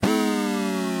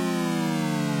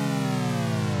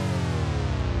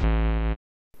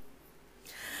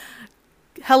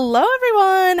Hello,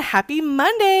 everyone. Happy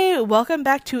Monday. Welcome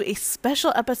back to a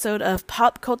special episode of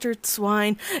Pop Culture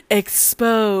Swine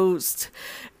Exposed.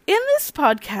 In this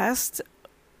podcast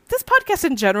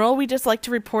in general, we just like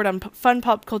to report on fun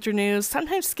pop culture news,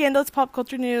 sometimes scandalous pop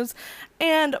culture news,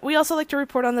 and we also like to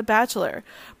report on The Bachelor.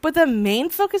 But the main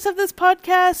focus of this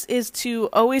podcast is to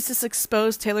always just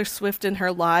expose Taylor Swift and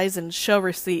her lies and show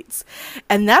receipts.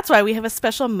 And that's why we have a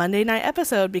special Monday night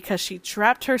episode, because she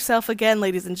trapped herself again,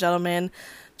 ladies and gentlemen,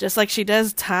 just like she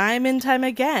does time and time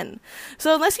again.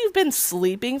 So unless you've been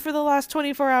sleeping for the last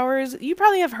 24 hours, you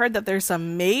probably have heard that there's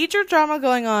some major drama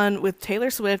going on with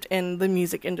Taylor Swift and the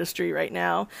music industry right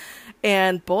now.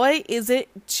 And boy, is it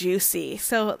juicy.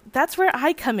 So that's where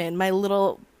I come in, my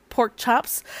little pork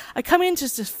chops. I come in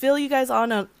just to fill you guys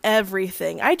on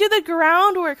everything. I do the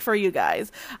groundwork for you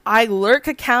guys. I lurk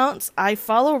accounts. I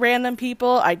follow random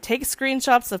people. I take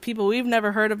screenshots of people we've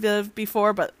never heard of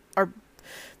before, but are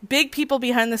big people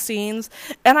behind the scenes,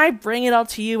 and I bring it all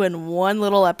to you in one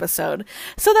little episode.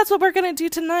 So that's what we're going to do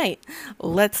tonight.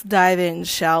 Let's dive in,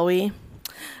 shall we?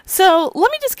 So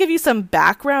let me just give you some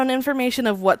background information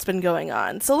of what's been going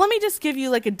on. So let me just give you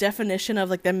like a definition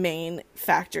of like the main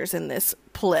factors in this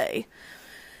play.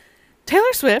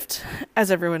 Taylor Swift, as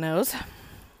everyone knows,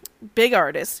 big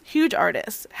artist, huge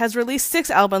artist, has released 6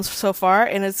 albums so far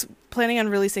and is planning on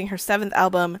releasing her 7th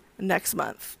album next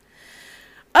month.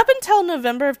 Up until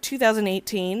November of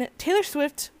 2018, Taylor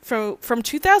Swift, from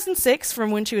 2006,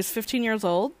 from when she was 15 years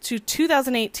old, to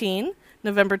 2018,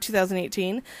 November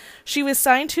 2018, she was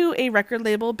signed to a record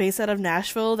label based out of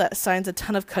Nashville that signs a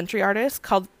ton of country artists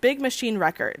called Big Machine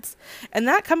Records, and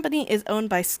that company is owned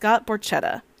by Scott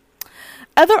Borchetta.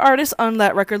 Other artists on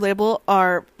that record label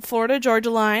are Florida Georgia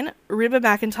Line, Reba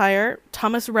McEntire,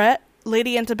 Thomas Rhett,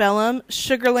 Lady Antebellum,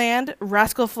 Sugarland,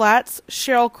 Rascal Flatts,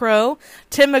 Sheryl Crow,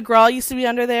 Tim McGraw used to be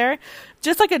under there.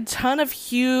 Just like a ton of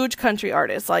huge country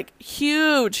artists, like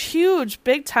huge,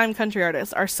 big-time country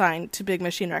artists are signed to Big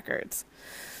Machine Records.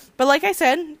 But like I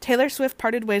said, Taylor Swift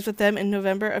parted ways with them in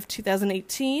November of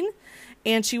 2018,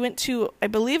 and she went to, I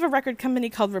believe, a record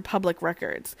company called Republic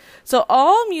Records. So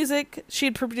all music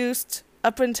she'd produced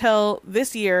up until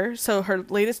this year, so her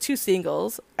latest 2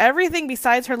 singles, everything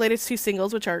besides her latest 2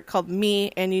 singles, which are called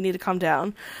Me and You Need to Calm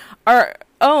Down, are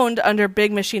owned under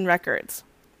Big Machine Records.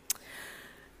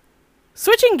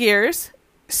 Switching gears,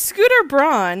 Scooter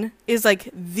Braun is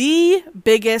like the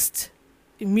biggest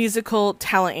musical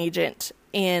talent agent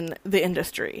in the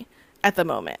industry at the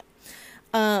moment.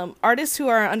 Artists who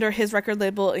are under his record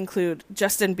label include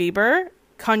Justin Bieber,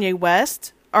 Kanye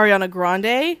West, Ariana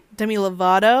Grande, Demi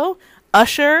Lovato,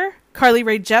 Usher, Carly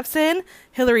Rae Jepsen,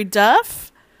 Hilary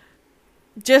Duff,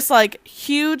 just like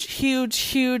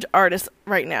huge artists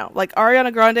right now. Like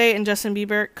Ariana Grande and Justin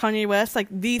Bieber, Kanye West, like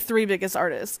the 3 biggest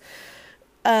artists.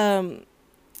 And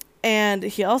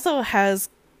he also has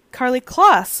Karlie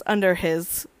Kloss under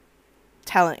his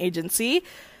talent agency.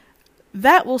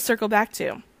 That we'll circle back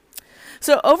to.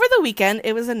 So over the weekend,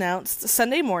 it was announced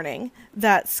Sunday morning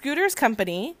that Scooter's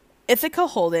company, Ithaca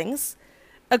Holdings,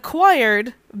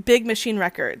 acquired Big Machine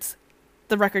Records,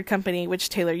 the record company which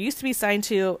Taylor used to be signed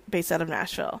to, based out of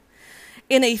Nashville,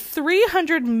 in a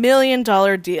 $300 million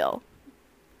deal.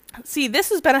 See,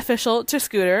 this is beneficial to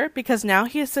Scooter because now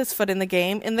he has his foot in the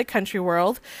game in the country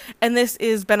world, and this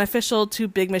is beneficial to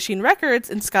Big Machine Records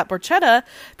and Scott Borchetta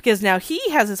because now he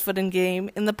has his foot in the game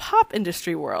in the pop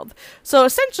industry world. So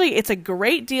essentially, it's a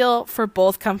great deal for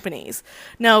both companies.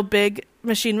 Now, Big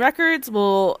Machine Records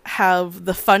will have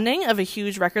the funding of a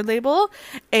huge record label,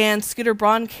 and Scooter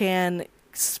Braun can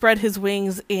spread his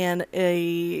wings in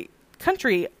a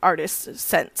country artist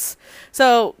sense.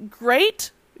 So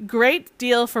great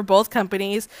deal for both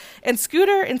companies, and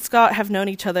Scooter and Scott have known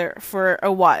each other for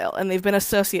a while, and they've been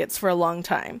associates for a long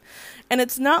time. And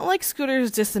it's not like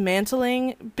Scooter's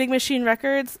dismantling Big Machine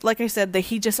Records. Like I said,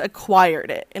 he just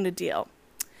acquired it in a deal.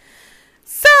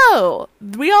 So,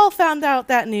 we all found out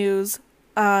that news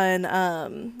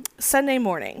on Sunday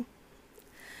morning.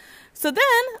 So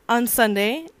then, on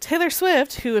Sunday, Taylor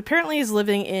Swift, who apparently is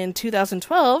living in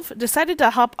 2012, decided to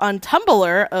hop on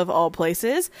Tumblr, of all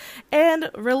places,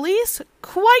 and release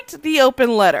quite the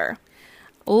open letter.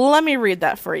 Let me read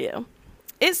that for you.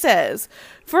 It says,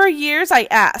 "For years I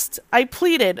asked, I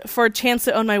pleaded for a chance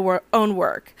to own my own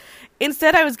work.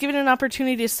 Instead, I was given an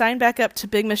opportunity to sign back up to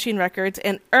Big Machine Records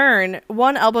and earn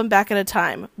 1 album back at a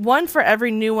time, 1 for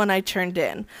every new one I turned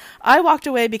in. I walked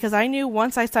away because I knew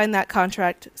once I signed that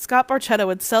contract, Scott Borchetta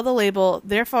would sell the label,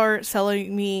 therefore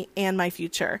selling me and my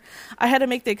future. I had to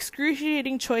make the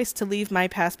excruciating choice to leave my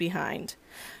past behind.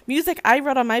 Music I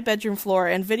wrote on my bedroom floor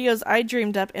and videos I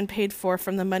dreamed up and paid for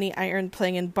from the money I earned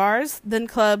playing in bars, then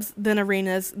clubs, then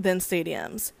arenas, then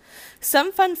stadiums.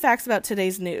 Some fun facts about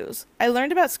today's news. I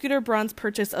learned about Scooter Braun's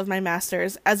purchase of my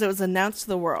masters as it was announced to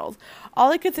the world.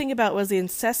 All I could think about was the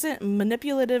incessant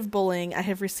manipulative bullying I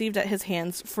have received at his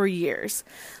hands for years.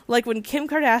 Like when Kim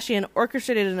Kardashian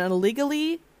orchestrated an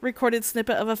illegally recorded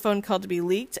snippet of a phone call to be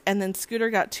leaked, and then Scooter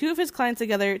got 2 of his clients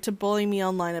together to bully me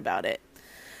online about it.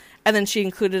 And then she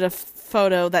included a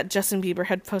photo that Justin Bieber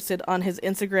had posted on his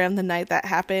Instagram the night that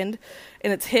happened.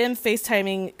 And it's him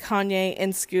FaceTiming Kanye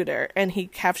and Scooter. And he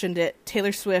captioned it,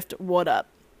 "Taylor Swift, what up?"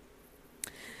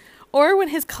 Or when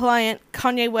his client,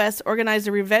 Kanye West, organized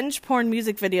a revenge porn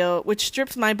music video which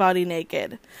strips my body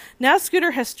naked. Now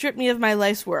Scooter has stripped me of my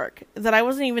life's work that I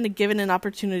wasn't even given an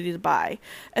opportunity to buy.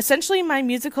 Essentially, my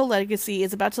musical legacy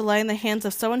is about to lie in the hands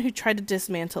of someone who tried to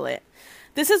dismantle it.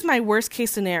 This is my worst case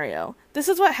scenario. This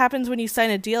is what happens when you sign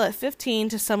a deal at 15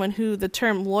 to someone who the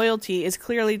term loyalty is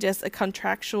clearly just a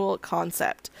contractual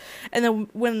concept. And then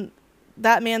when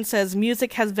that man says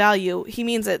music has value, he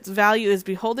means its value is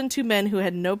beholden to men who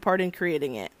had no part in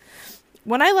creating it.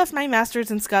 When I left my masters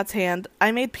in Scott's hand,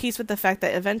 I made peace with the fact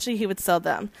that eventually he would sell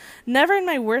them. Never in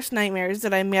my worst nightmares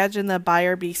did I imagine the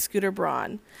buyer be Scooter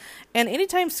Braun. And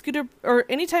anytime Scott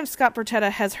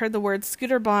Borchetta has heard the word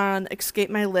Scooter Braun escape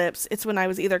my lips, it's when I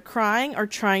was either crying or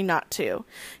trying not to.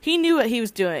 He knew what he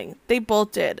was doing. They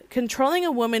both did. Controlling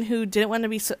a woman who didn't want to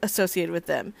be associated with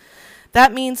them.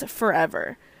 That means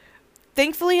forever.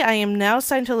 Thankfully, I am now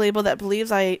signed to a label that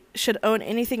believes I should own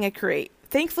anything I create.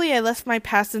 Thankfully, I left my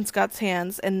past in Scott's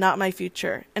hands and not my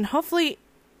future. And hopefully,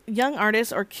 young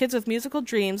artists or kids with musical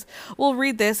dreams will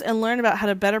read this and learn about how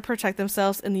to better protect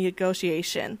themselves in the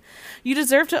negotiation. You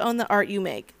deserve to own the art you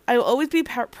make. I will always be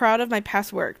proud of my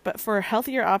past work, but for a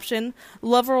healthier option,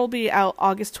 Lover will be out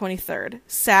August 23rd.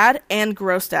 Sad and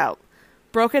grossed out.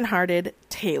 Brokenhearted,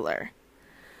 Taylor.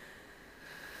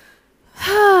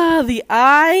 The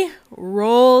eye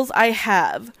rolls I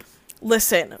have.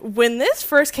 Listen, when this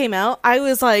first came out, I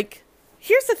was like,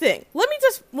 here's the thing. Let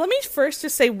me first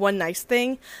just say one nice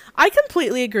thing. I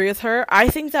completely agree with her. I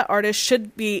think that artists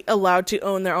should be allowed to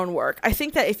own their own work. I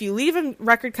think that if you leave a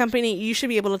record company, you should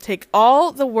be able to take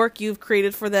all the work you've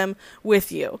created for them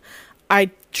with you. I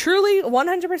truly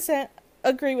 100%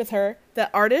 agree with her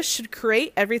that artists should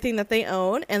create everything that they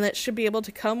own and that should be able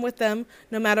to come with them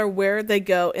no matter where they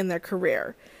go in their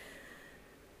career.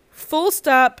 Full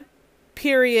stop,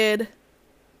 period.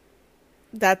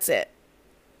 That's it.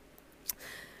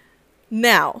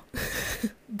 Now,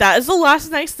 that is the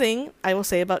last nice thing I will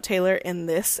say about Taylor in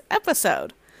this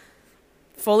episode.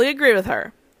 Fully agree with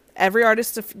her. Every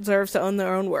artist deserves to own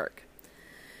their own work.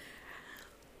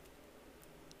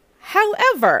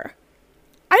 However,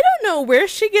 I don't know where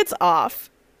she gets off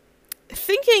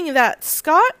thinking that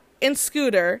Scott and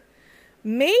Scooter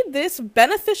made this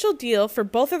beneficial deal for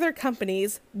both of their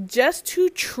companies just to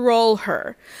troll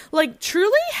her. Like,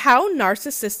 truly, how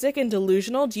narcissistic and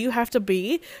delusional do you have to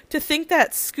be to think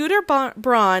that Scooter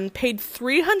Braun paid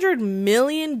 $300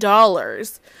 million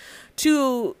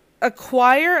to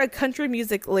acquire a country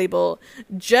music label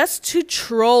just to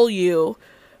troll you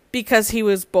because he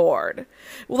was bored?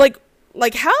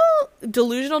 Like, how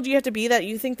delusional do you have to be that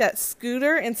you think that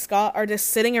Scooter and Scott are just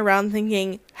sitting around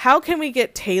thinking, how can we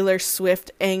get Taylor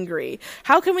Swift angry?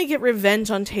 How can we get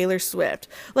revenge on Taylor Swift?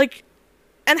 Like,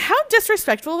 and how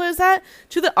disrespectful is that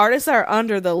to the artists that are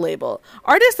under the label?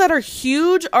 Artists that are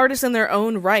huge artists in their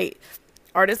own right.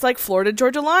 Artists like Florida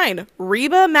Georgia Line,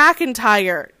 Reba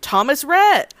McEntire, Thomas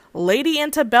Rhett, Lady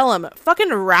Antebellum,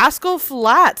 fucking Rascal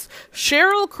Flatts,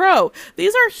 Sheryl Crow.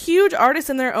 These are huge artists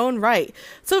in their own right.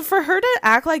 So for her to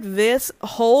act like this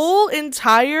whole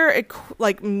entire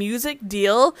music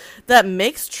deal that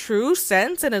makes true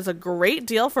sense and is a great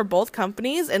deal for both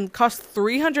companies and cost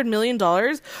 $300 million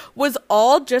was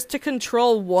all just to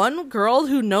control one girl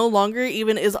who no longer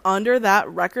even is under that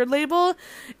record label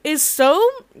is so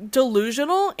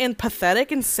delusional and pathetic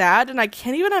and sad. And I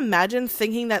can't even imagine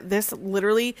thinking that this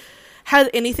literally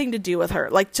had anything to do with her.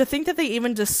 Like, to think that they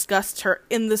even discussed her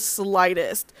in the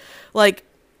slightest. Like,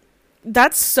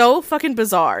 that's so fucking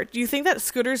bizarre. Do you think that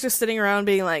Scooter's just sitting around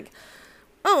being like,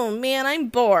 oh man, I'm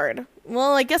bored.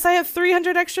 Well, I guess I have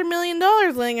 $300 extra million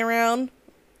laying around.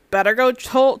 Better go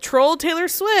troll Taylor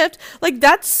Swift. Like,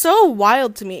 that's so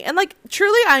wild to me. And, like,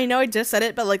 truly, I know I just said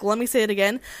it, but, like, let me say it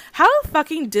again. How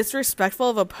fucking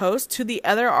disrespectful of a post to the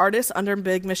other artists under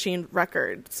Big Machine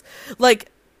Records.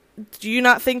 Like, do you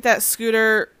not think that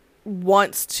Scooter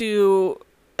wants to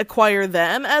acquire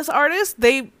them as artists,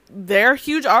 they're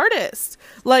huge artists.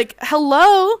 Like,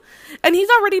 hello. And he's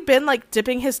already been like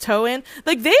dipping his toe in.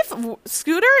 Like,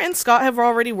 Scooter and Scott have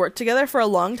already worked together for a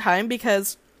long time,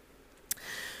 because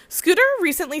Scooter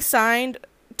recently signed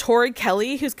Tori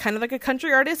Kelly, who's kind of like a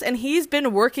country artist, and he's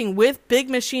been working with Big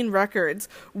Machine Records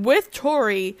with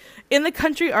Tori in the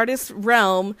country artist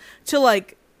realm to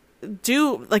like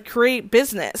create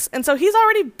business. And so he's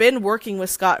already been working with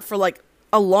Scott for like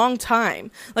a long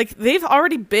time. Like, they've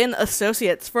already been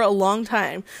associates for a long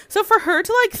time. So for her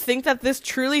to like think that this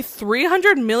truly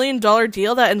 $300 million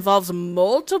deal that involves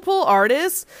multiple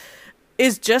artists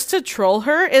is just to troll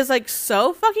her is like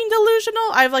so fucking delusional.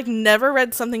 I've like never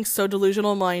read something so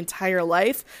delusional in my entire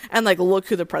life. And like, look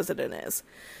who the president is.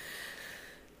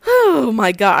 Oh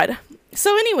my god.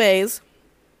 So anyways,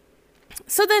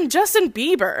 so then Justin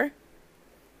Bieber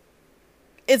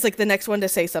is like the next one to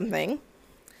say something.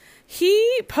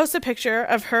 He posts a picture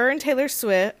of her and Taylor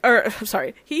Swift,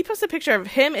 he posts a picture of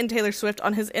him and Taylor Swift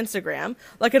on his Instagram,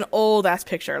 like an old ass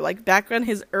picture, like back in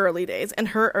his early days, and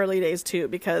her early days too,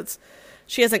 because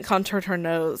she hasn't contoured her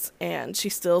nose and she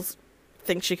still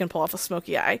thinks she can pull off a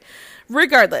smoky eye.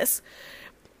 Regardless,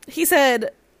 he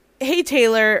said, "Hey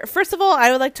Taylor, first of all,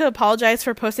 I would like to apologize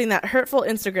for posting that hurtful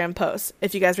Instagram post."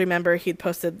 If you guys remember, he'd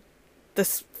posted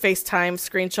this FaceTime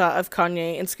screenshot of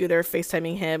Kanye and Scooter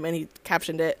FaceTiming him, and he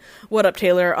captioned it, "What up,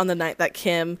 Taylor?" on the night that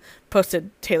Kim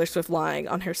posted Taylor Swift lying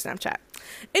on her Snapchat.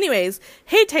 Anyways,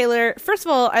 "Hey Taylor, first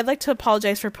of all, I'd like to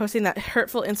apologize for posting that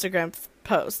hurtful Instagram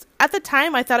post. At the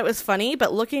time, I thought it was funny,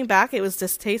 but looking back, it was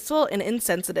distasteful and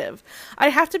insensitive. I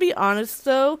have to be honest,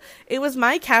 though, it was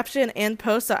my caption and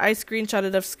post that I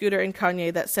screenshotted of Scooter and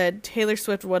Kanye that said, 'Taylor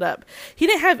Swift, what up?' He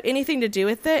didn't have anything to do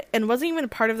with it and wasn't even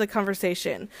part of the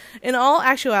conversation. In all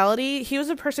actuality, he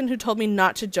was a person who told me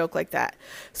not to joke like that.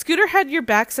 Scooter had your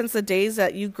back since the days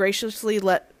that you graciously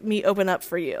let me open up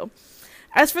for you.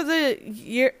 As the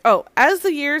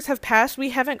years have passed,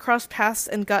 we haven't crossed paths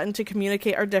and gotten to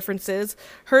communicate our differences,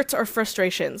 hurts, or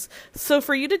frustrations. So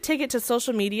for you to take it to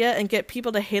social media and get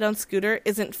people to hate on Scooter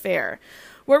isn't fair.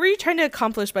 What were you trying to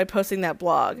accomplish by posting that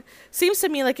blog? Seems to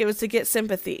me like it was to get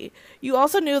sympathy. You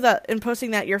also knew that in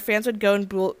posting that your fans would go and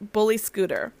bully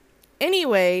Scooter.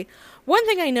 Anyway, one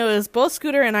thing I know is both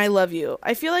Scooter and I love you.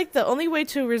 I feel like the only way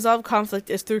to resolve conflict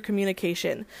is through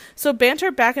communication. So banter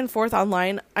back and forth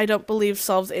online, I don't believe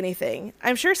solves anything.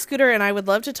 I'm sure Scooter and I would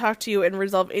love to talk to you and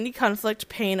resolve any conflict,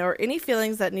 pain, or any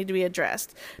feelings that need to be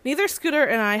addressed. Neither Scooter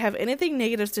and I have anything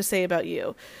negative to say about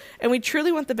you, and we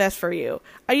truly want the best for you.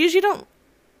 I usually don't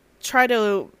try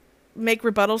to make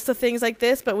rebuttals to things like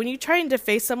this, but when you try and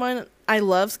deface someone I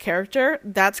love's character,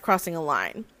 that's crossing a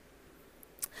line."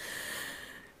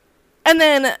 And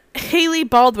then Hailey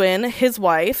Baldwin, his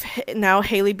wife, now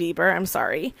Hailey Bieber, I'm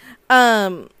sorry,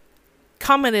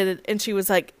 commented, and she was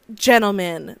like,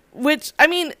 "Gentlemen," which, I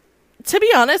mean, to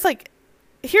be honest, like,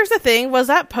 here's the thing, was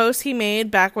that post he made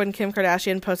back when Kim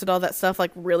Kardashian posted all that stuff,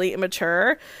 like, really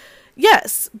immature?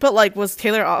 Yes, but, like, was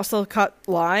Taylor also caught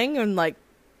lying? And, like,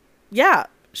 yeah,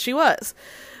 she was.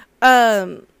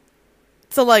 So,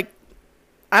 like,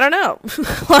 I don't know.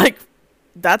 Like,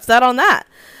 that's that on that.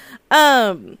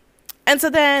 And so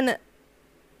then,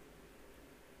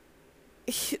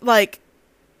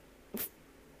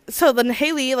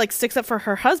 Hailey, like, sticks up for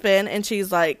her husband, and she's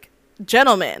like,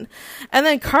 "Gentlemen." And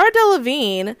then Cara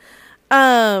Delevingne,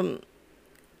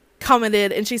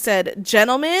 commented, and she said,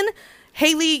 "Gentlemen,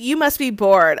 Hailey, you must be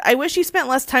bored. I wish you spent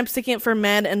less time sticking up for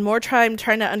men and more time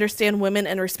trying to understand women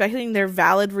and respecting their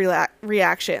valid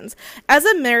reactions. As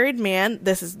a married man,"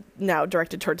 this is now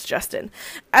directed towards Justin,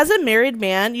 "as a married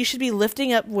man, you should be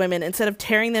lifting up women instead of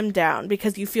tearing them down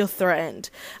because you feel threatened.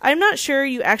 I'm not sure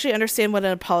you actually understand what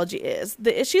an apology is.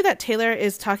 The issue that Taylor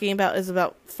is talking about is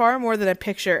about far more than a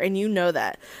picture, and you know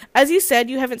that. As you said,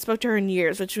 you haven't spoke to her in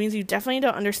years, which means you definitely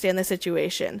don't understand the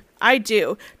situation. I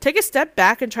do. Take a step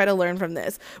back and try to learn from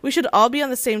this. We should all be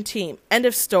on the same team. End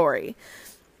of story."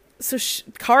 So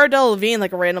Cara Delevingne,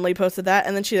 like, randomly posted that,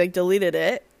 and then she, like, deleted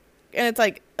it. And it's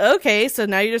like, okay, so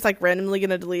now you're just, like, randomly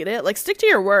gonna delete it? Like, stick to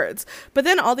your words. But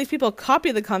then all these people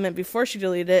copied the comment before she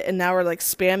deleted it, and now we're, like,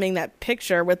 spamming that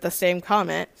picture with the same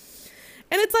comment.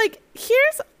 And it's like,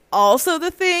 here's also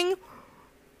the thing.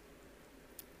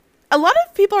 A lot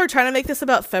of people are trying to make this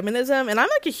about feminism, and I'm,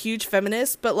 like, a huge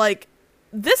feminist, but, like,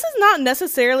 this is not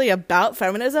necessarily about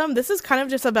feminism. This is kind of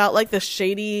just about, like, the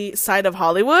shady side of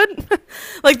Hollywood.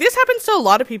 Like, this happens to a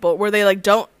lot of people where they, like,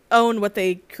 don't own what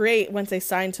they create once they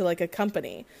sign to, like, a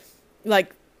company.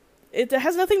 Like, it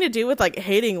has nothing to do with, like,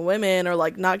 hating women or,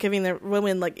 like, not giving their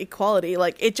women, like, equality.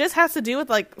 Like, it just has to do with,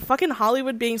 like, fucking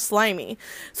Hollywood being slimy.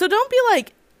 So don't be,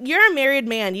 like, you're a married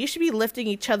man. You should be lifting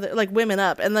each other, like, women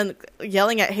up, and then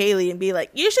yelling at Haley and be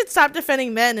like, you should stop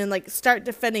defending men and, like, start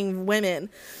defending women.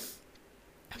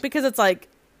 Because it's like,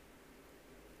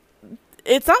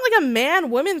 it's not like a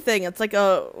man-woman thing. It's like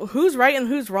a who's right and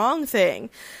who's wrong thing.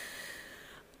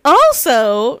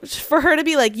 Also, for her to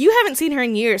be like, you haven't seen her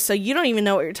in years, so you don't even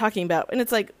know what you're talking about. And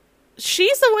it's like,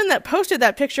 she's the one that posted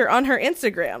that picture on her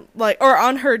Instagram, like, or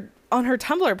on her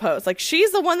Tumblr post. Like,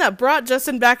 she's the one that brought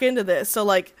Justin back into this. So,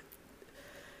 like,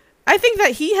 I think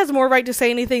that he has more right to say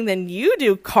anything than you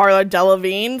do, Cara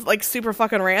Delevingne. Like, super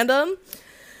fucking random.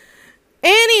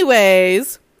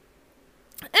 Anyways,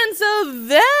 and so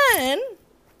then,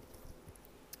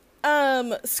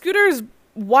 Scooter's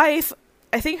wife,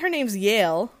 I think her name's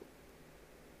Yale,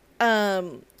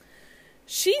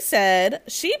 she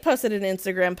posted an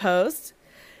Instagram post,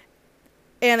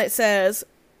 and it says,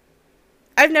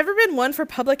 I've never been one for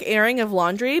public airing of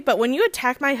laundry, but when you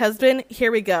attack my husband,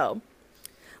 here we go.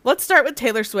 Let's start with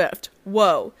Taylor Swift.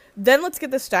 Whoa. Then let's get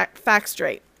this fact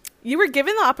straight. You were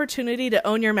given the opportunity to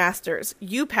own your masters.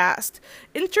 You passed.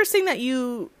 Interesting that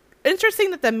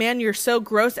the man you're so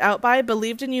grossed out by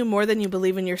believed in you more than you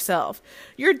believe in yourself.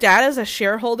 Your dad is a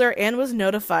shareholder and was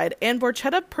notified, and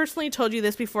Borchetta personally told you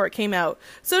this before it came out.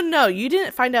 So no, you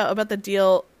didn't find out about the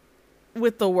deal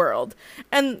with the world.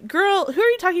 And girl, who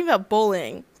are you talking about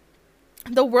bullying?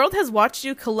 The world has watched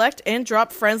you collect and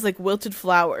drop friends like wilted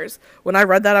flowers. When I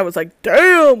read that, I was like,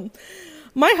 damn!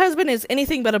 My husband is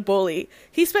anything but a bully.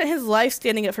 He spent his life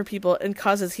standing up for people and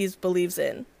causes he believes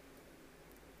in.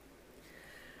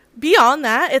 Beyond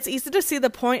that, it's easy to see the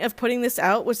point of putting this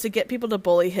out was to get people to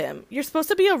bully him. You're supposed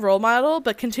to be a role model,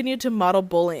 but continue to model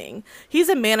bullying. He's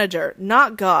a manager,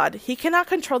 not God. He cannot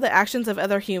control the actions of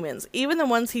other humans, even the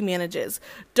ones he manages.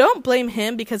 Don't blame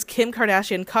him because Kim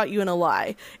Kardashian caught you in a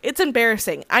lie. It's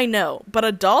embarrassing, I know, but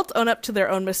adults own up to their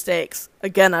own mistakes.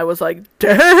 Again, I was like,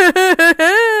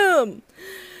 damn!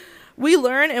 We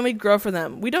learn and we grow from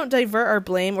them. We don't divert our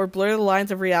blame or blur the lines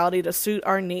of reality to suit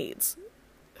our needs.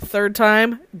 Third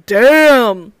time,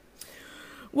 damn!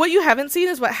 What you haven't seen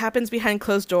is what happens behind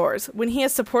closed doors, when he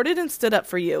has supported and stood up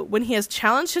for you, when he has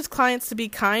challenged his clients to be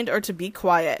kind or to be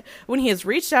quiet, when he has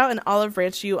reached out and olive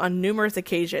branched you on numerous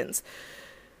occasions.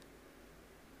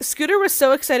 Scooter was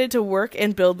so excited to work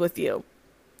and build with you.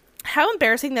 How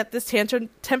embarrassing that this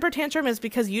temper tantrum is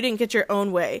because you didn't get your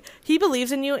own way. He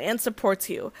believes in you and supports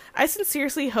you. I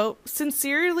sincerely hope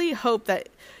that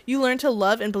you learn to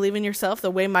love and believe in yourself the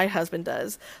way my husband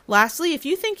does. Lastly, if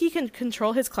you think he can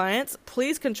control his clients,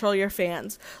 please control your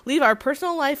fans. Leave our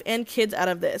personal life and kids out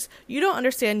of this. You don't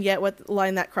understand yet what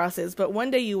line that crosses, but one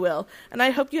day you will. And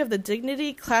I hope you have the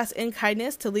dignity, class, and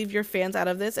kindness to leave your fans out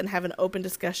of this and have an open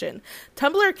discussion.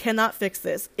 Tumblr cannot fix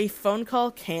this. A phone call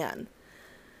can.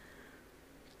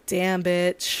 Damn,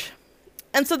 bitch.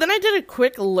 And so then I did a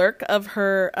quick lurk of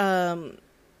her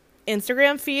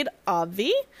Instagram feed,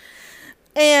 Avi.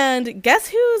 And guess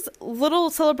whose little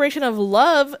celebration of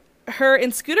love her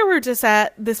and Scooter were just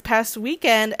at this past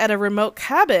weekend at a remote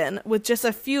cabin with just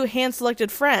a few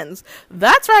hand-selected friends.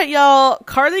 That's right, y'all.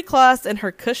 Karlie Kloss and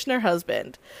her Kushner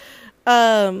husband.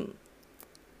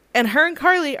 And her and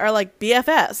Karlie are like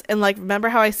BFFs. And like, remember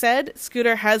how I said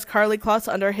Scooter has Karlie Kloss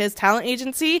under his talent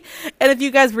agency? And if you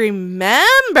guys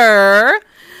remember,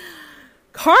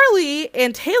 Karlie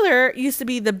and Taylor used to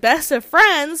be the best of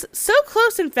friends. So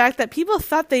close, in fact, that people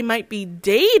thought they might be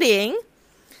dating.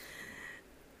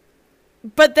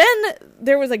 But then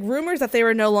there was like rumors that they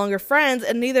were no longer friends,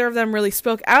 and neither of them really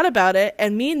spoke out about it.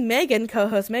 And me and Megan,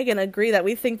 co-host Megan, agree that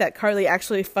we think that Karlie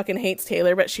actually fucking hates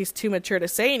Taylor, but she's too mature to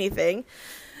say anything.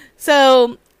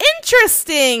 So,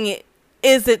 interesting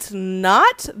is it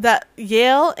not that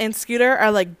Yale and Scooter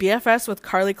are like BFFs with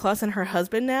Karlie Kloss and her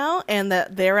husband now, and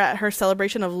that they're at her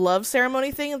celebration of love ceremony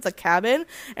thing at the cabin,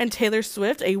 and Taylor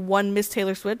Swift, one Miss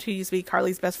Taylor Swift, who used to be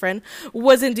Karlie's best friend,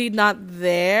 was indeed not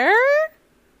there?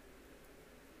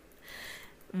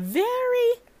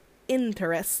 Very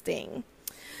interesting.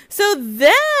 So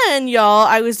then, y'all,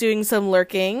 I was doing some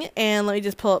lurking, and let me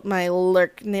just pull up my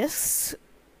lurkness.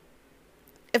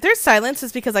 If there's silence,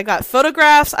 it's because I got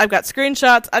photographs, I've got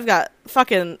screenshots, I've got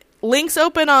fucking links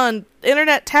open on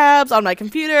internet tabs on my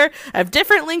computer, I have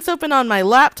different links open on my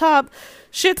laptop.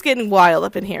 Shit's getting wild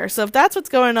up in here. So if that's what's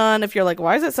going on, if you're like,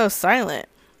 why is it so silent?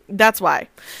 That's why.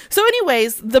 So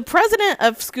anyways, the president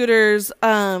of Scooter's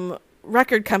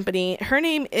record company, her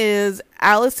name is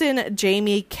Allison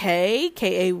Jamie Kaye,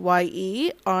 Kaye,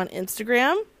 on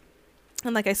Instagram.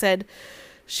 And like I said,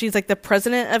 she's like the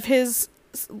president of his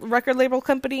record label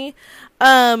company.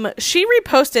 She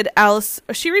reposted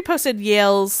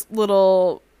Yale's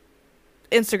little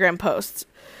Instagram post,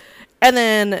 And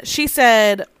then she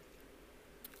said,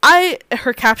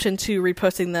 her caption to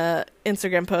reposting the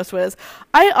Instagram post was,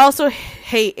 I also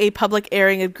hate a public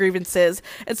airing of grievances,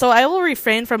 and so I will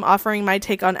refrain from offering my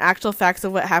take on actual facts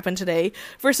of what happened today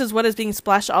versus what is being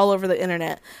splashed all over the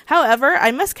internet. However,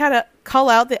 I must call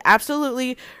out the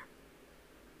absolutely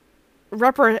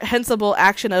reprehensible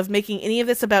action of making any of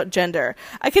this about gender.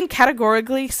 I can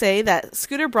categorically say that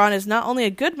Scooter Braun is not only a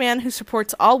good man who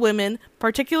supports all women,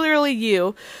 particularly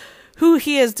you, who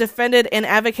he has defended and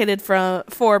advocated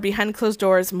for behind closed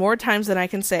doors more times than I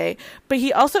can say, but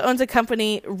he also owns a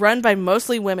company run by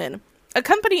mostly women. A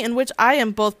company in which I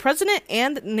am both president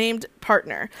and named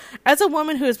partner. As a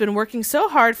woman who has been working so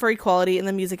hard for equality in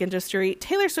the music industry,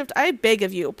 Taylor Swift, I beg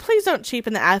of you, please don't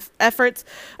cheapen the efforts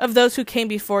of those who came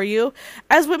before you.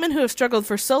 As women who have struggled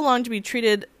for so long to be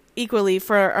treated equally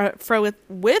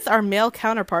with our male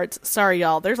counterparts. Sorry,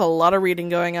 y'all. There's a lot of reading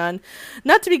going on.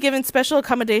 Not to be given special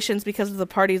accommodations because of the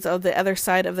parties of the other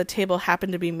side of the table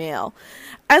happen to be male.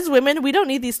 As women, we don't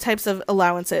need these types of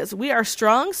allowances. We are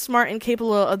strong, smart, and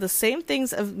capable of the same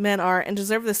things as men are and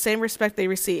deserve the same respect they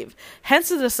receive. Hence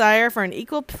the desire for an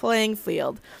equal playing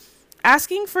field.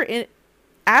 Asking for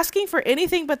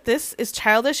anything but this is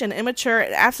childish and immature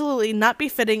and absolutely not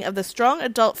befitting of the strong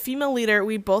adult female leader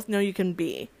we both know you can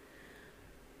be.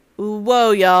 Whoa,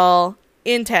 y'all.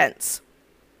 Intense.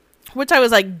 Which I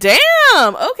was like, damn,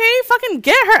 okay, fucking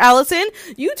get her, Allison.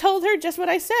 You told her just what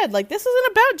I said. Like, this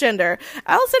isn't about gender.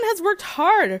 Allison has worked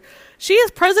hard. She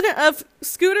is president of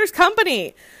Scooter's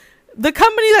company. The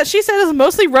company that she said is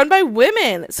mostly run by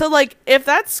women. So, like, if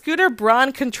that's Scooter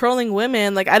Braun controlling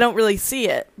women, like, I don't really see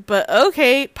it. But,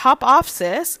 okay, pop off,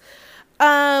 sis.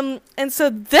 And so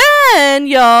then,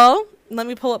 y'all, let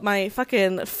me pull up my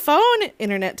fucking phone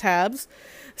internet tabs.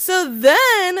 So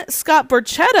then Scott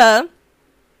Borchetta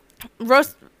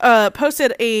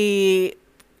posted a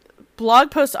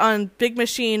blog post on Big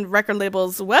Machine record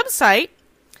label's website,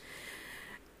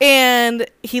 and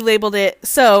he labeled it,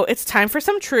 so it's time for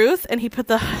some truth, and he put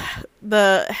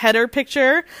the header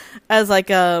picture as like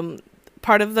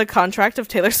part of the contract of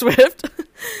Taylor Swift.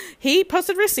 He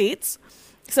posted receipts.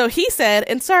 So he said,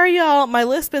 and sorry y'all, my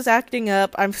lisp is acting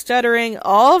up, I'm stuttering,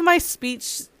 all of my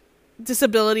speech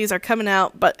disabilities are coming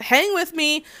out, but hang with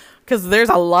me because there's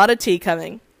a lot of tea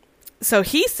coming. So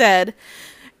he said,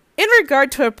 in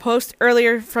regard to a post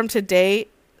earlier from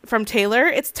Taylor,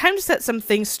 it's time to set some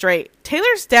things straight.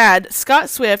 Taylor's dad, Scott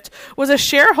Swift, was a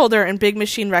shareholder in Big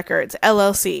Machine Records,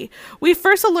 LLC. We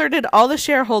first alerted all the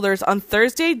shareholders on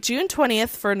Thursday, June 20th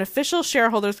for an official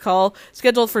shareholders call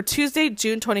scheduled for Tuesday,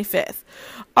 June 25th.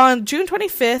 On June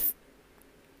 25th,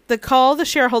 the call the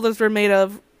shareholders were made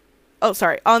of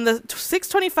on the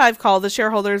 6:25 call, the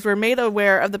shareholders were made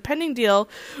aware of the pending deal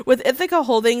with Ithaca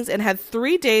Holdings and had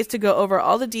 3 days to go over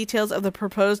all the details of the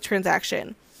proposed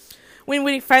transaction. When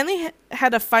we finally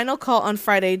had a final call on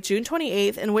Friday, June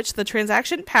 28th, in which the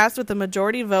transaction passed with a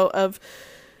majority vote of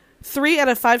 3 out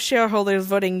of 5 shareholders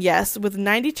voting yes, with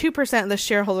 92% of the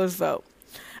shareholders vote.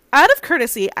 Out of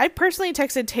courtesy, I personally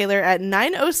texted Taylor at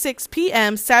 9:06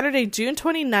 p.m. Saturday, June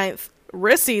 29th,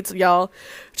 receipts, y'all,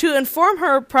 to inform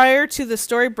her prior to the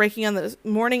story breaking on the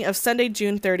morning of Sunday,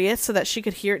 June 30th, so that she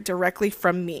could hear it directly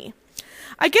from me.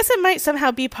 I guess it might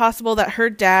somehow be possible that her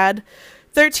dad,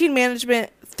 13 Management,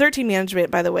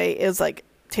 by the way, is like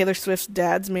Taylor Swift's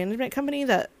dad's management company,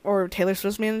 or Taylor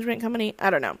Swift's management company. I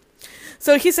don't know.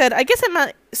 So he said, I guess it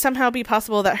might somehow be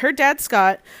possible that her dad,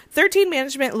 Scott, 13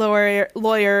 Management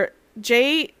lawyer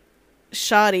Jay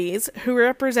Shoddies, who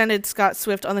represented Scott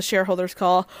Swift on the shareholders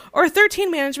call, or 13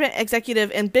 Management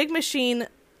executive and Big Machine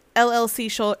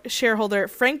LLC shareholder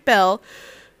Frank Bell,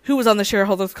 who was on the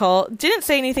shareholders call, didn't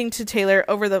say anything to Taylor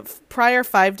over the prior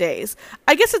 5 days.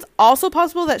 I guess it's also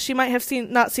possible that she might have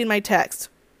not seen my text.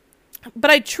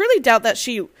 But I truly doubt that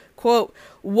she, quote,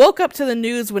 woke up to the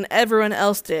news when everyone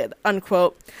else did,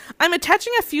 unquote. I'm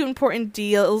attaching a few important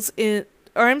deal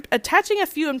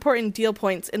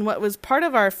points in what was part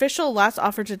of our official last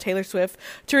offer to Taylor Swift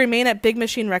to remain at Big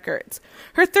Machine Records.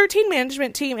 Her 13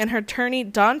 Management team and her attorney,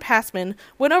 Don Passman,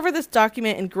 went over this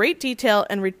document in great detail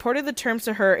and reported the terms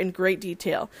to her in great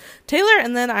detail.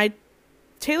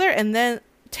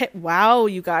 Wow,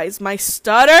 you guys, my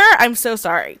stutter, I'm so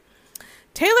sorry.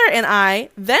 Taylor and I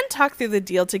then talked through the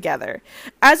deal together.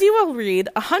 As you will read,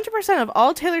 100% of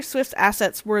all Taylor Swift's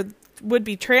assets would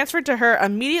be transferred to her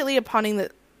immediately upon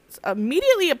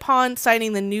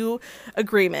signing the new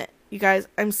agreement. You guys,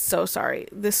 I'm so sorry.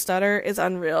 This stutter is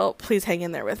unreal. Please hang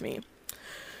in there with me.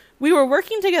 We were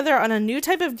working together on a new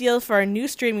type of deal for our new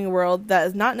streaming world that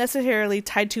is not necessarily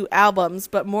tied to albums,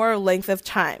 but more length of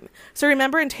time. So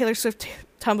remember in Taylor Swift's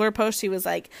Tumblr post, she was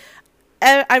like,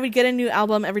 I would get a new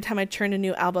album every time I turned a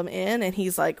new album in, and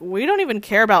he's like, we don't even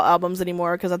care about albums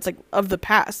anymore because that's like of the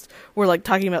past. We're like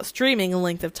talking about streaming and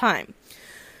length of time.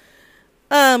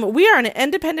 We are an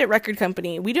independent record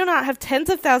company. We do not have tens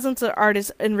of thousands of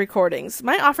artists and recordings.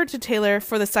 My offer to Taylor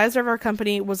for the size of our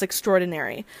company was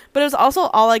extraordinary, but it was also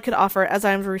all I could offer, as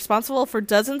I am responsible for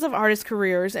dozens of artists'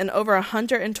 careers and over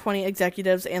 120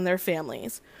 executives and their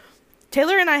families.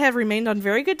 Taylor and I have remained on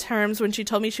very good terms when she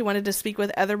told me she wanted to speak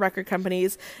with other record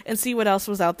companies and see what else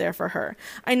was out there for her.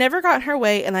 I never got in her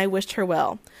way, and I wished her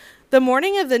well. The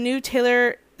morning of the new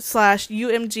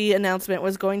Taylor/UMG announcement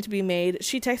was going to be made,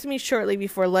 she texted me shortly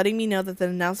before letting me know that the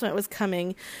announcement was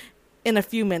coming in a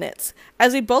few minutes.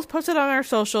 As we both posted on our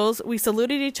socials, we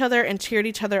saluted each other and cheered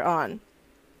each other on.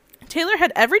 Taylor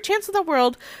had every chance in the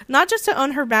world not just to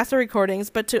own her master recordings,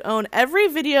 but to own every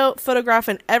video, photograph,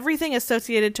 and everything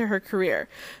associated to her career.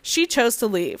 She chose to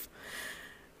leave.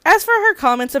 As for her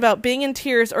comments about being in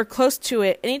tears or close to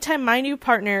it anytime my new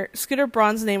partner, Scooter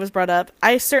Braun's name was brought up,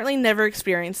 I certainly never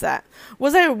experienced that.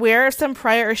 Was I aware of some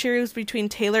prior issues between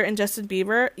Taylor and Justin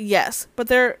Bieber? Yes, but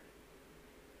there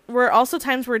were also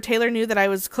times where Taylor knew that I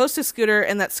was close to Scooter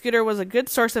and that Scooter was a good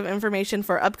source of information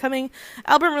for upcoming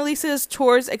album releases,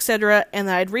 tours, etc., and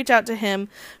that I'd reach out to him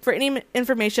for any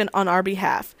information on our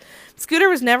behalf. Scooter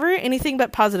was never anything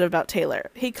but positive about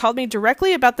Taylor. He called me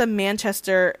directly about the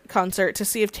Manchester concert to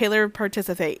see if Taylor would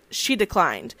participate. She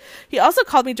declined. He also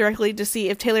called me directly to see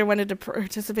if Taylor wanted to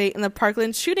participate in the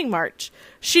Parkland shooting march.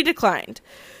 She declined.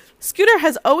 Scooter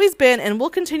has always been and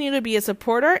will continue to be a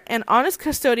supporter and honest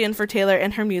custodian for Taylor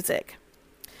and her music.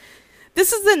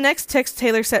 This is the next text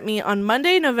Taylor sent me on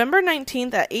Monday, November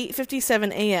 19th at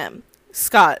 8:57 a.m.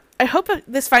 Scott, I hope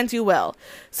this finds you well.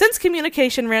 Since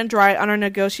communication ran dry on our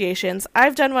negotiations,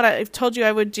 I've done what I've told you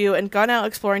I would do and gone out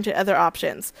exploring to other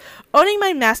options. Owning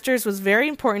my masters was very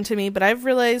important to me, but I've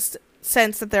realized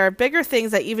since that there are bigger things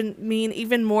that mean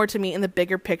even more to me in the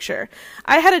bigger picture.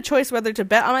 I had a choice whether to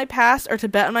bet on my past or to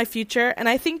bet on my future, and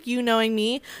I think you knowing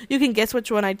me, you can guess which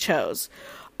one I chose.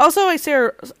 Also, I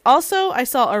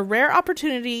saw a rare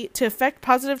opportunity to affect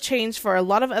positive change for a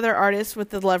lot of other artists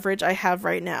with the leverage I have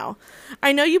right now.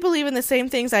 I know you believe in the same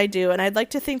things I do, and I'd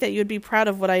like to think that you would be proud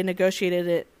of what I negotiated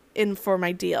it in for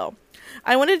my deal.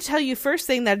 I wanted to tell you first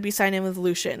thing that I'd be signing with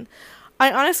Lucian.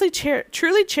 I honestly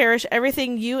truly cherish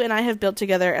everything you and I have built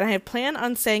together, and I have planned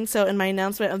on saying so in my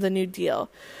announcement of the new deal.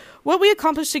 What we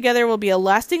accomplish together will be a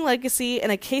lasting legacy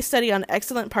and a case study on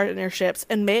excellent partnerships,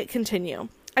 and may it continue.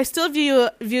 I still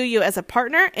view you as a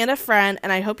partner and a friend,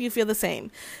 and I hope you feel the same.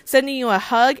 Sending you a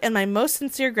hug and my most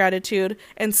sincere gratitude,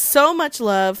 and so much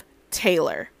love,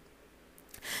 Taylor.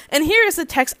 And here is the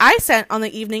text I sent on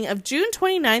the evening of June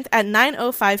 29th at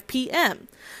 9:05 p.m.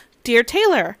 Dear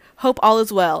Taylor, hope all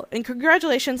is well, and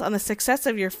congratulations on the success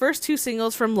of your first 2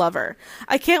 singles from Lover.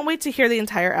 I can't wait to hear the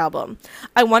entire album.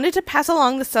 I wanted to pass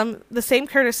along the same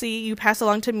courtesy you pass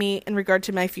along to me in regard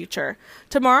to my future.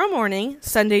 Tomorrow morning,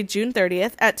 Sunday, June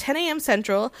 30th, at 10 a.m.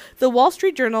 Central, the Wall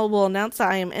Street Journal will announce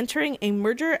that I am entering a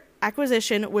merger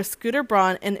acquisition with Scooter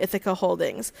Braun and Ithaca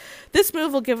Holdings. This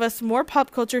move will give us more pop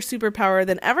culture superpower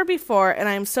than ever before, and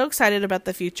I am so excited about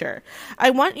the future. I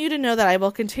want you to know that I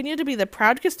will continue to be the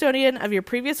proud custodian of your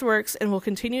previous works and will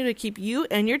continue to keep you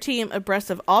and your team abreast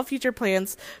of all future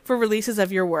plans for releases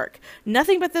of your work.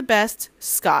 Nothing but the best,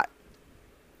 Scott.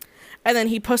 And then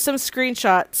he posts some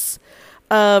screenshots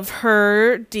of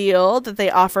her deal that they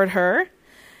offered her.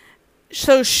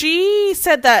 So she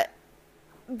said that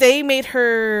they made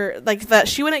her, like, that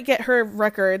she wouldn't get her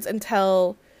records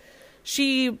until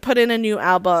she put in a new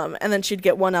album, and then she'd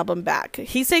get one album back.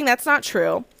 He's saying that's not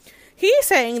true. He's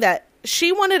saying that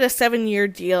she wanted a 7-year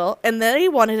deal, and then he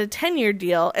wanted a 10-year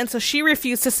deal, and so she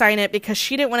refused to sign it because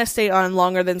she didn't want to stay on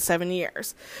longer than 7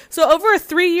 years. So over a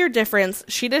 3-year difference,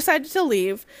 she decided to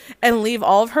leave, and leave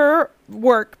all of her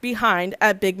work behind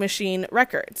at Big Machine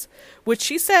Records, which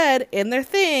she said in their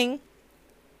thing,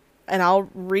 and I'll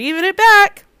read it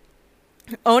back.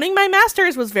 Owning my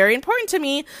masters was very important to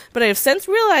me, but I have since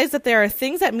realized that there are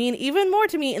things that mean even more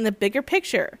to me in the bigger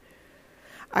picture.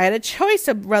 I had a choice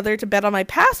of whether to bet on my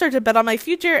past or to bet on my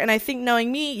future, and I think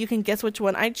knowing me, you can guess which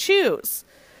one I'd choose.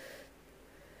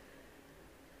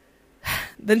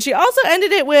 Then she also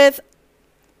ended it with,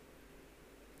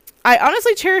 I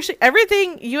honestly cherish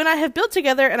everything you and I have built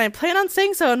together, and I plan on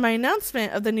saying so in my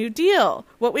announcement of the new deal.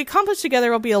 What we accomplish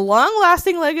together will be a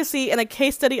long-lasting legacy and a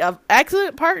case study of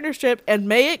excellent partnership, and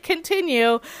may it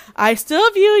continue. I still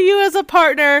view you as a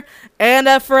partner and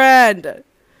a friend.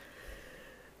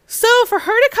 So for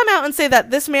her to come out and say that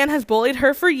this man has bullied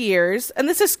her for years, and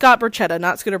this is Scott Borchetta,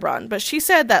 not Scooter Braun, but she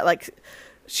said that, like,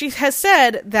 she has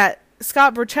said that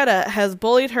Scott Borchetta has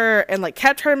bullied her and like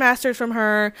kept her masters from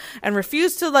her and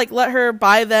refused to like let her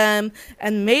buy them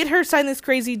and made her sign this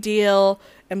crazy deal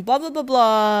and blah blah blah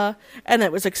blah, and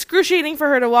it was excruciating for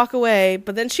her to walk away.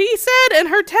 But then she said in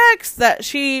her text that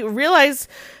she realized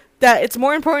that it's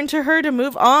more important to her to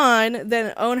move on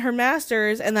than own her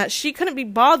masters, and that she couldn't be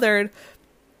bothered.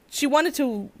 She wanted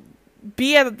to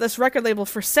be at this record label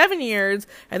for 7 years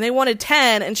and they wanted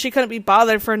 10, and she couldn't be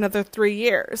bothered for another 3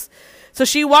 years. So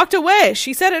she walked away.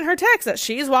 She said in her text that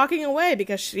she's walking away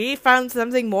because she found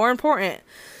something more important.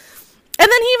 And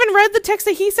then he even read the text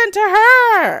that he sent to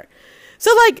her.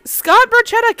 So, like, Scott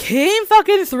Borchetta came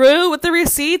fucking through with the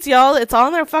receipts, y'all. It's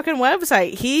on their fucking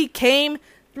website. He came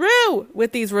through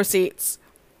with these receipts.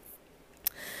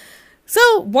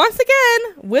 So, once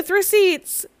again, with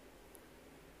receipts,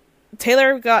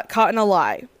 Taylor got caught in a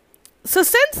lie. So,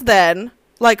 since then,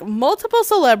 like, multiple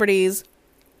celebrities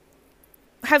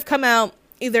have come out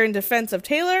either in defense of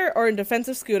Taylor or in defense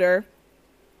of Scooter.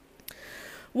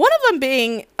 One of them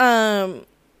being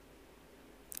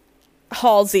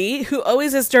Halsey, who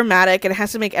always is dramatic and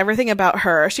has to make everything about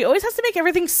her. She always has to make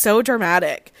everything so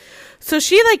dramatic. So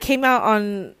she like came out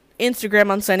on Instagram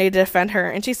on Sunday to defend her,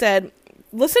 and she said,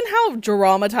 listen how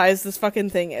dramatized this fucking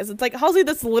thing is. It's like, Halsey,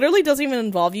 this literally doesn't even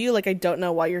involve you. Like, I don't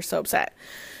know why you're so upset.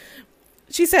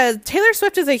 She says, Taylor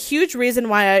Swift is a huge reason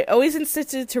why I always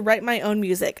insisted to write my own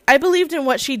music. I believed in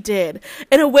what she did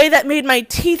in a way that made my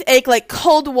teeth ache like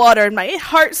cold water and my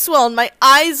heart swell and my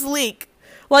eyes leak.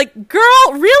 Like,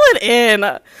 girl, reel it in.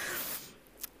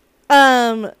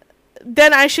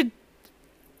 Then I should...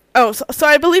 Oh, so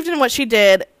I believed in what she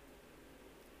did.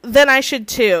 Then I should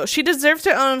too. She deserves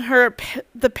to own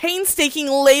the painstaking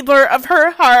labor of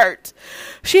her heart.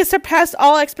 She has surpassed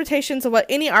all expectations of what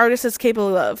any artist is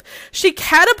capable of. She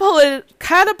catapulted,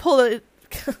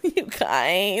 you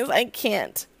guys, I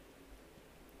can't.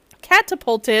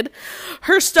 Catapulted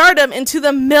her stardom into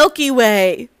the Milky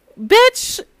Way.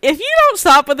 Bitch, if you don't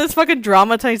stop with this fucking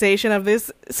dramatization of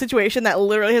this situation that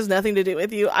literally has nothing to do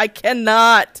with you, I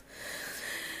cannot.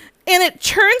 And it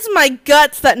churns my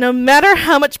guts that no matter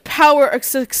how much power or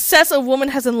success a woman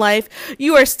has in life,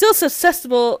 you are still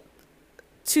susceptible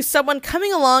to someone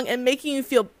coming along and making you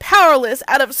feel powerless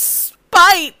out of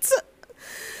spite.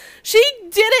 She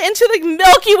did it into the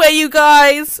Milky Way, you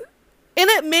guys. And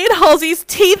it made Halsey's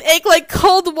teeth ache like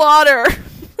cold water.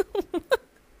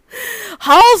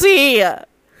 Halsey,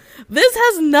 this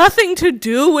has nothing to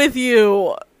do with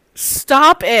you.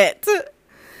 Stop it.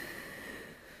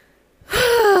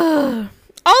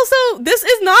 Also, this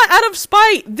is not out of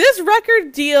spite. This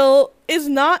record deal is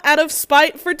not out of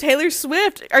spite for Taylor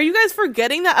Swift. Are you guys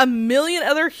forgetting that a million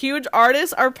other huge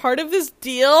artists are part of this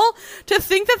deal? To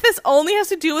think that this only has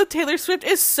to do with Taylor Swift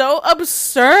is so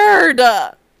absurd.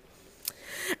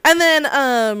 And then,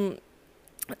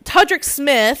 Todrick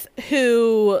Smith,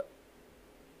 who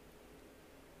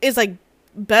is like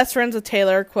best friends with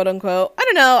Taylor, quote unquote. I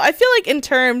don't know. I feel like in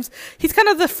terms, he's kind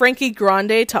of the Frankie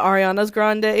Grande to Ariana's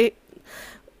Grande.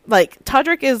 Like,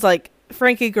 Todrick is like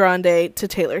Frankie Grande to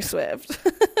Taylor Swift.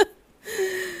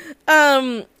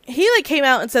 He like came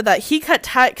out and said that he cut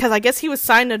ties because I guess he was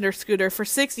signed under Scooter for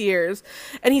 6 years,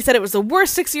 and he said it was the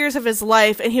worst 6 years of his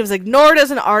life, and he was ignored as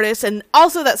an artist, and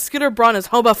also that Scooter Braun is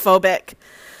homophobic.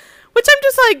 Which I'm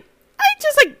just like,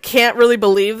 I can't really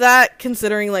believe that,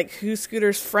 considering like who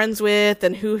Scooter's friends with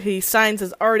and who he signs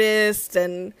as artists.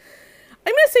 And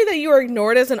I'm gonna say that you are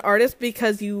ignored as an artist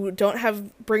because you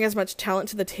don't bring as much talent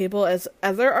to the table as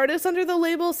other artists under the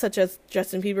label, such as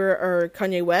Justin Bieber or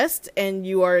Kanye West, and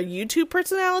you are a YouTube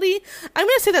personality. I'm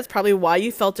gonna say that's probably why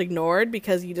you felt ignored,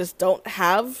 because you just don't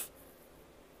have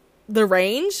the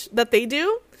range that they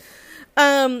do.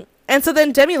 And so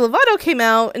then Demi Lovato came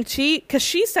out, and because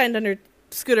she signed under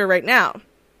Scooter right now.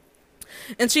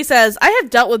 And she says, I have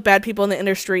dealt with bad people in the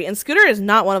industry, and Scooter is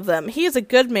not one of them. He is a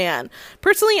good man.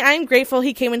 Personally, I am grateful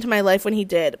he came into my life when he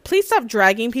did. Please stop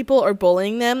dragging people or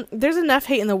bullying them. There's enough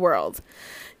hate in the world.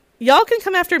 Y'all can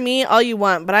come after me all you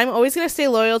want, but I'm always going to stay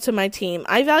loyal to my team.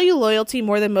 I value loyalty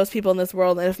more than most people in this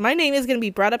world, and if my name is going to be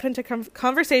brought up into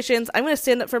conversations, I'm going to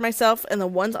stand up for myself and the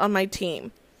ones on my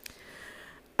team.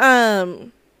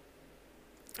 And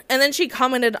then she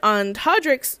commented on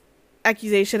Todrick's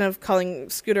accusation of calling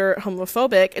Scooter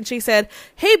homophobic, and she said,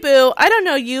 hey boo, I don't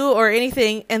know you or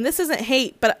anything, and this isn't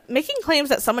hate, but making claims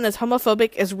that someone is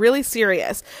homophobic is really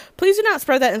serious. Please do not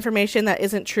spread that information that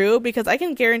isn't true, because I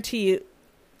can guarantee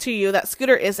you that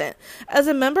Scooter isn't. As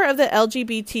a member of the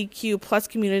LGBTQ plus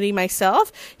community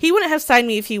myself, he wouldn't have signed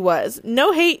me if he was.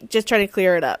 No hate, just trying to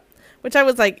clear it up. Which I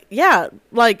was like, yeah,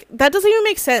 like, that doesn't even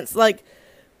make sense. Like,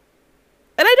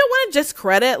 And I don't want to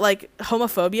discredit, like,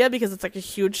 homophobia because it's, like, a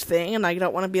huge thing. And I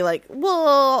don't want to be like,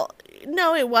 well,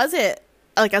 no, it wasn't,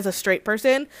 like, as a straight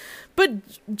person. But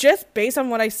just based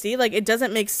on what I see, like, it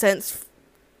doesn't make sense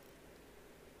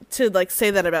to, like,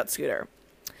 say that about Scooter.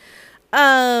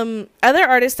 Other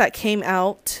artists that came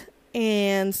out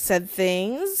and said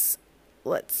things.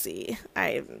 Let's see.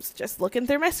 I'm just looking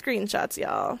through my screenshots,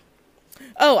 y'all.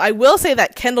 Oh, I will say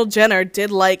that Kendall Jenner did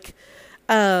like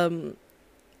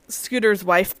Scooter's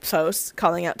wife post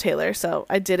calling out Taylor, so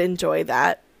I did enjoy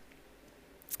that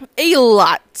a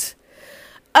lot.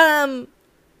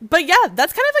 But yeah,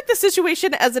 that's kind of like the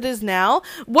situation as it is now.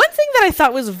 One thing that I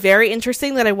thought was very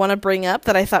interesting that I want to bring up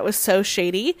that I thought was so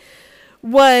shady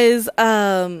was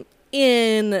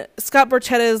in Scott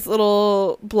Borchetta's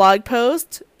little blog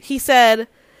post. He said,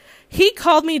 he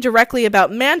called me directly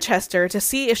about Manchester to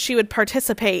see if she would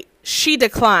participate. She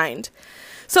declined.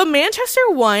 So Manchester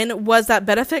 1 was that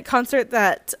benefit concert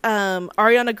that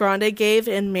Ariana Grande gave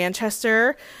in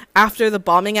Manchester after the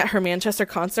bombing at her Manchester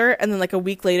concert. And then like a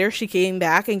week later, she came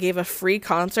back and gave a free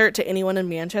concert to anyone in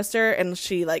Manchester. And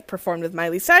she like performed with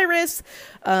Miley Cyrus.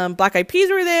 Black Eyed Peas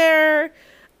were there.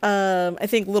 I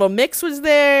think Little Mix was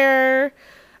there.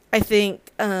 I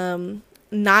think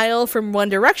Niall from One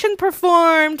Direction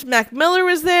performed. Mac Miller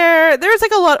was there. There was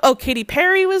like a lot. Oh, Katy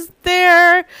Perry was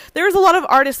there. There was a lot of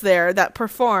artists there that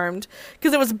performed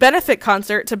because it was a benefit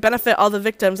concert to benefit all the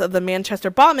victims of the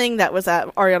Manchester bombing that was at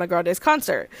Ariana Grande's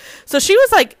concert. So she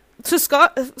was like,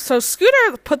 so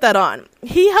Scooter put that on.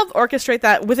 He helped orchestrate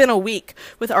that within a week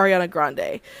with Ariana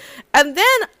Grande. And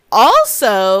then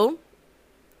also,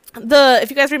 if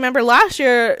you guys remember last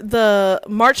year, the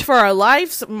March for Our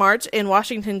Lives march in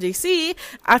Washington, D.C.,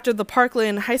 after the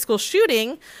Parkland High School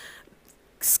shooting,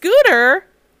 Scooter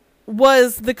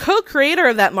was the co-creator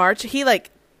of that march. He,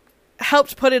 like,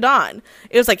 helped put it on.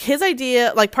 It was, like, his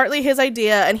idea, like, partly his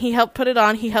idea, and he helped put it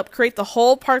on. He helped create the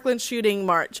whole Parkland shooting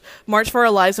March for Our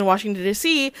Lives in Washington,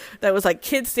 D.C., that was, like,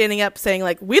 kids standing up saying,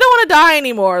 like, we don't want to die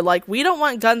anymore. Like, we don't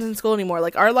want guns in school anymore.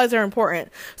 Like, our lives are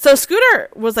important. So Scooter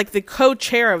was, like, the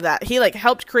co-chair of that. He, like,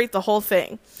 helped create the whole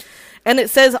thing. And it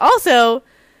says also,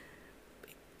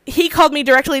 he called me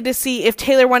directly to see if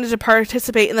Taylor wanted to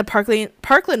participate in the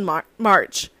Parkland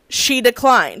March. She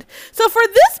declined. So for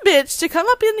this bitch to come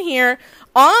up in here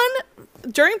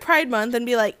during Pride Month and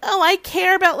be like, oh, I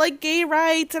care about like gay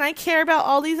rights and I care about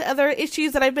all these other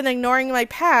issues that I've been ignoring in my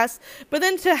past, but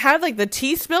then to have like the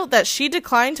tea spilled that she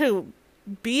declined to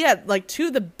be at like two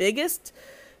of the biggest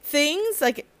things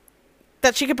like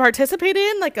that she could participate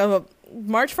in, like a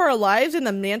March for Our Lives and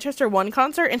the Manchester 1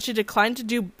 concert, and she declined to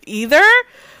do either.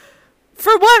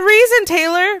 For what reason,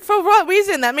 Taylor? For what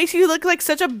reason? That makes you look like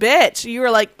such a bitch. You were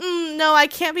like, no, I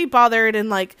can't be bothered in,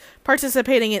 like,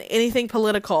 participating in anything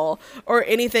political or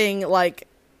anything, like,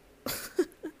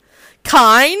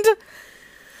 kind.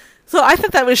 So I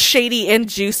thought that was shady and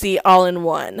juicy all in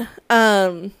one.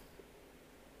 Also,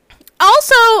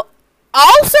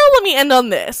 let me end on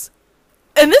this.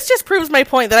 And this just proves my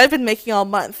point that I've been making all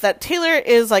month, that Taylor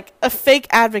is, like, a fake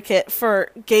advocate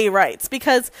for gay rights,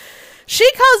 because she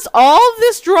caused all of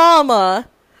this drama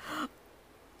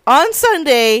on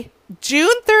Sunday, June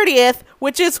 30th,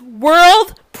 which is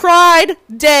World Pride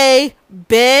Day,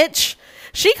 bitch.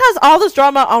 She caused all this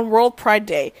drama on World Pride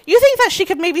Day. You think that she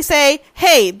could maybe say,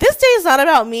 hey, this day is not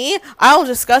about me. I'll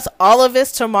discuss all of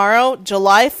this tomorrow,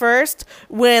 July 1st,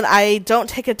 when I don't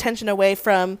take attention away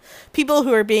from people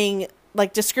who are being,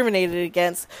 like, discriminated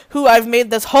against, who I've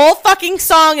made this whole fucking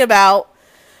song about,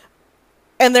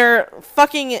 and their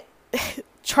fucking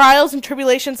trials and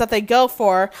tribulations that they go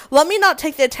for. Let me not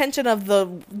take the attention of the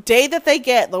day that they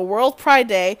get, the World Pride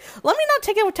Day. Let me not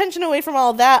take attention away from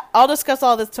all that. I'll discuss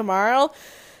all this tomorrow.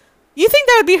 You think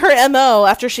that would be her MO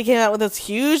after she came out with this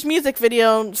huge music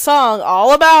video song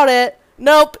all about it?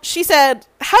 Nope. She said,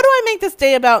 how do I make this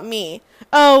day about me?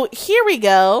 Oh, here we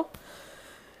go.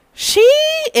 She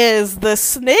is the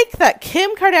snake that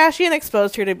Kim Kardashian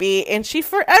exposed her to be, and she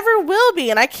forever will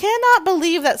be, and I cannot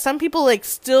believe that some people, like,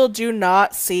 still do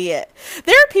not see it.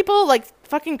 There are people, like,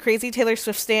 fucking crazy Taylor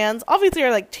Swift stans, obviously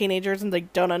are, like, teenagers and,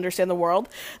 like, don't understand the world,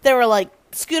 that were like,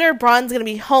 Scooter Braun's gonna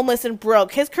be homeless and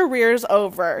broke, his career's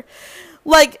over.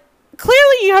 Like,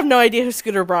 clearly you have no idea who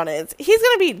Scooter Braun is. He's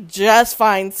gonna be just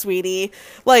fine, sweetie.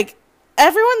 Like,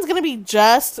 everyone's gonna be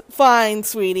just fine,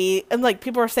 sweetie. And, like,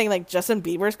 people are saying, like, Justin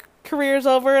Bieber's career's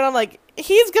over, and I'm like,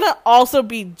 he's gonna also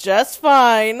be just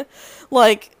fine.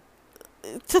 Like,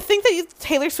 to think that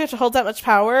Taylor Swift holds that much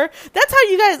power, that's how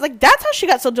you guys, like, that's how she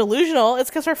got so delusional. It's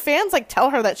because her fans, like, tell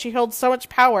her that she holds so much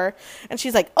power, and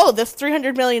she's like, oh, this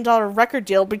 $300 million record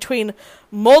deal between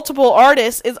multiple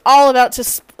artists is all about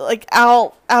to, like,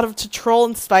 to troll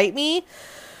and spite me.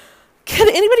 Can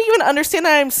anybody even understand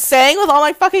what I'm saying with all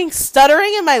my fucking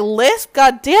stuttering and my lisp?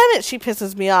 God damn it, she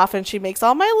pisses me off, and she makes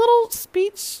all my little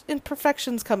speech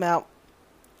imperfections come out.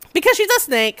 Because she's a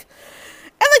snake.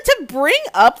 And, like, to bring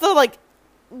up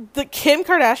the Kim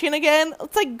Kardashian again,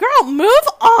 it's like, girl, move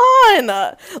on.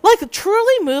 Like,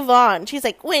 truly move on. She's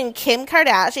like, when Kim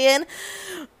Kardashian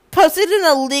posted an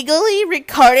illegally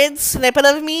recorded snippet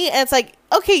of me, and it's like,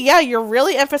 okay, yeah, you're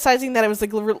really emphasizing that it was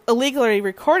illegally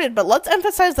recorded, but let's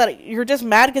emphasize that you're just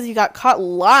mad because you got caught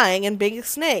lying and being a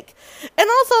snake. And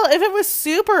also, if it was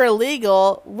super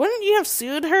illegal, wouldn't you have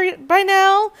sued her by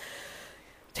now?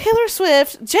 Taylor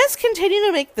Swift, just continue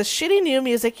to make the shitty new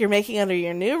music you're making under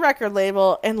your new record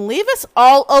label and leave us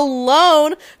all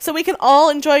alone so we can all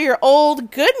enjoy your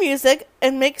old good music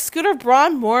and make Scooter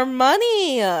Braun more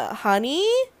money, honey.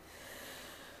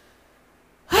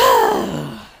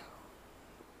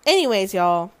 Anyways,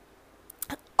 y'all.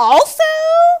 Also,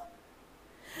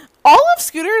 all of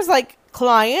Scooter's, like,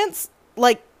 clients,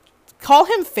 like, call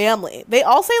him family. They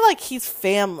all say, like, he's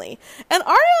family. And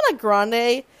Ariana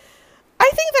Grande, I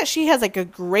think that she has, like, a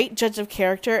great judge of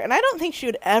character, and I don't think she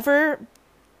would ever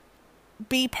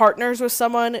be partners with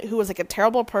someone who was, like, a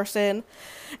terrible person.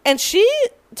 And she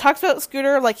talks about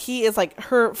Scooter like he is, like,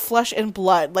 her flesh and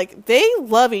blood. Like, they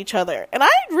love each other. And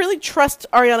I really trust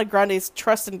Ariana Grande's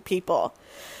trust in people.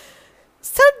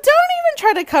 So don't even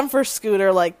try to come for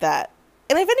Scooter like that.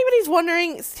 And if anybody's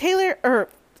wondering,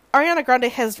 Ariana Grande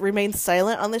has remained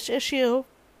silent on this issue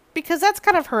because that's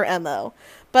kind of her MO.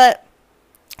 But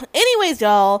anyways,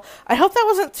 y'all, I hope that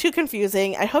wasn't too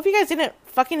confusing. I hope you guys didn't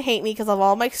fucking hate me because of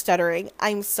all my stuttering.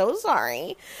 I'm so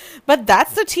sorry. But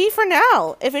that's the tea for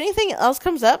now. If anything else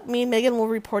comes up, me and Megan will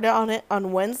report on it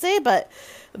on Wednesday, but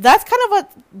that's kind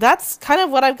of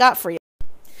what I've got for you.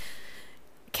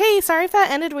 Okay, sorry if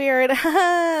that ended weird.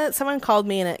 Someone called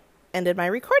me and it ended my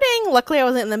recording. Luckily, I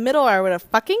wasn't in the middle or I would have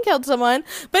fucking killed someone.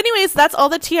 But anyways, that's all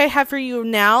the tea I have for you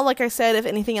now. Like I said, if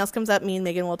anything else comes up, me and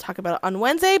Megan will talk about it on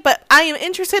Wednesday. But I am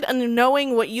interested in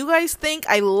knowing what you guys think.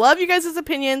 I love you guys'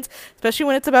 opinions, especially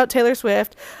when it's about Taylor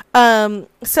Swift.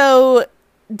 So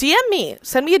DM me.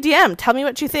 Send me a DM. Tell me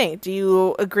what you think. Do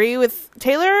you agree with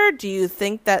Taylor? Do you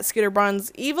think that Scooter Braun's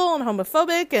evil and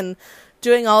homophobic and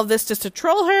doing all of this just to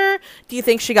troll her? Do you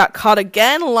think she got caught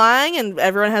again lying and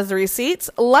everyone has the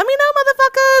receipts? Let me know,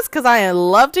 motherfuckers, because I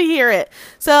love to hear it.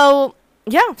 So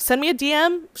yeah, send me a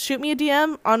DM, shoot me a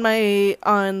DM on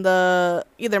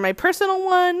either my personal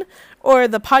one or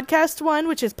the podcast one,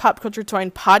 which is Pop Culture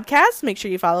Twine Podcast. Make sure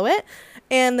you follow it.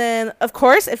 And then, of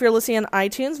course, if you're listening on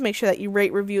iTunes, make sure that you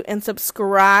rate, review, and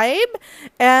subscribe.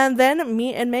 And then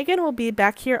me and Megan will be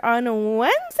back here on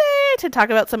Wednesday to talk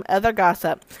about some other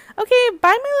gossip. Okay,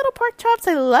 bye, my little pork chops.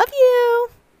 I love you.